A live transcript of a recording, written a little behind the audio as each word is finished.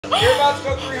You're about to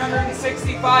go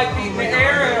 365 feet in the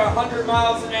air at 100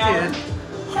 miles an hour. Dude.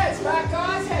 Heads back,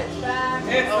 guys, heads back.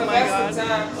 It's the best of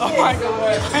times. Oh my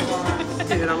God.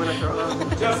 Dude, I'm gonna throw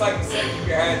up. Just like you said, keep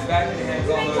your heads back and your hands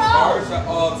on those bars at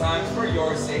all times for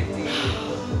your safety.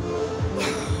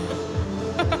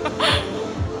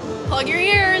 Plug your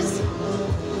ears.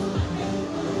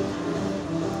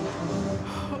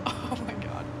 Oh my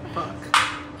God. Fuck.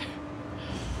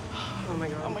 Oh my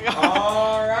God. Oh my God.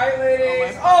 All right,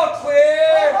 ladies. All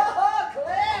clear.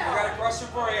 Clear. I got a question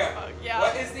for you. Yeah.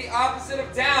 What is the opposite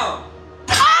of down?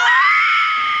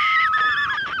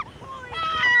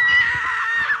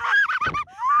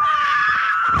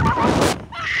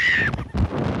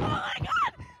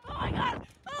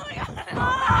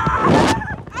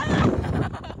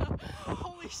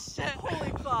 Holy shit.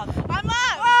 Holy fuck. I'm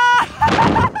up.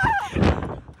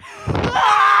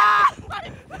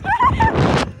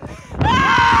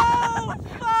 Oh,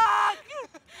 fuck.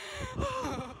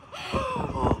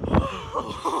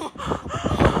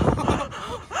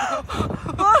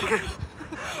 Fuck.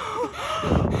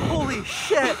 Holy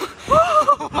shit.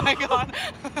 Oh my God.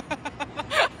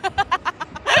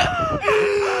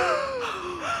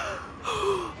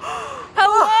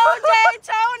 Hello,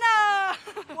 Daytona.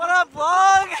 What up,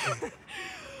 vlog?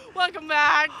 Welcome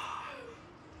back.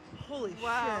 Holy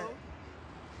Wow.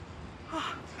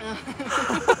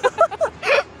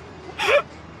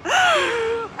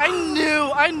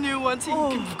 I knew once he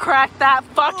cracked that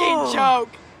fucking joke.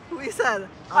 shit. We said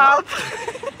up.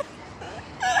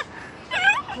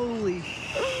 Holy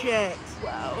shit.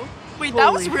 Wow. Wait,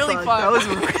 that was Holy really fuck, fun. That was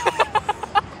really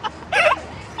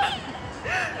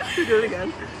Do it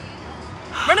again.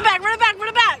 Run it back, run it back, run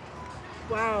it back.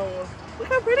 Wow. Look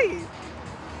how pretty.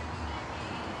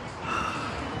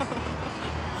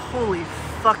 Holy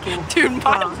fucking Dude,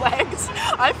 my fuck. legs,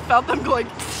 I felt them going.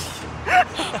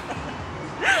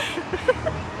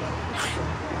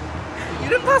 You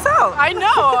didn't pass out. I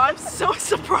know, I'm so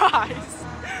surprised.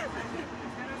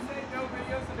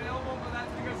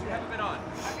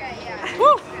 Okay, yeah.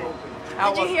 Woo.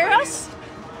 Did you hear us?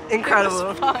 Incredible. It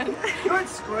was fun. You weren't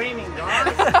screaming,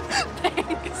 guys.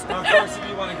 Thanks. Of course, if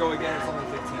you want to go again, it's only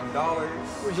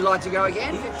 $15. Would you like to go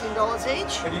again? $15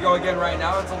 each? If you go again right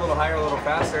now, it's a little higher, a little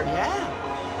faster. Yeah.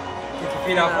 Keep your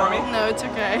feet out for me. No, it's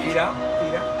okay. Feet out.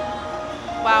 Feet out.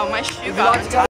 Wow, my shoe Would you got like to go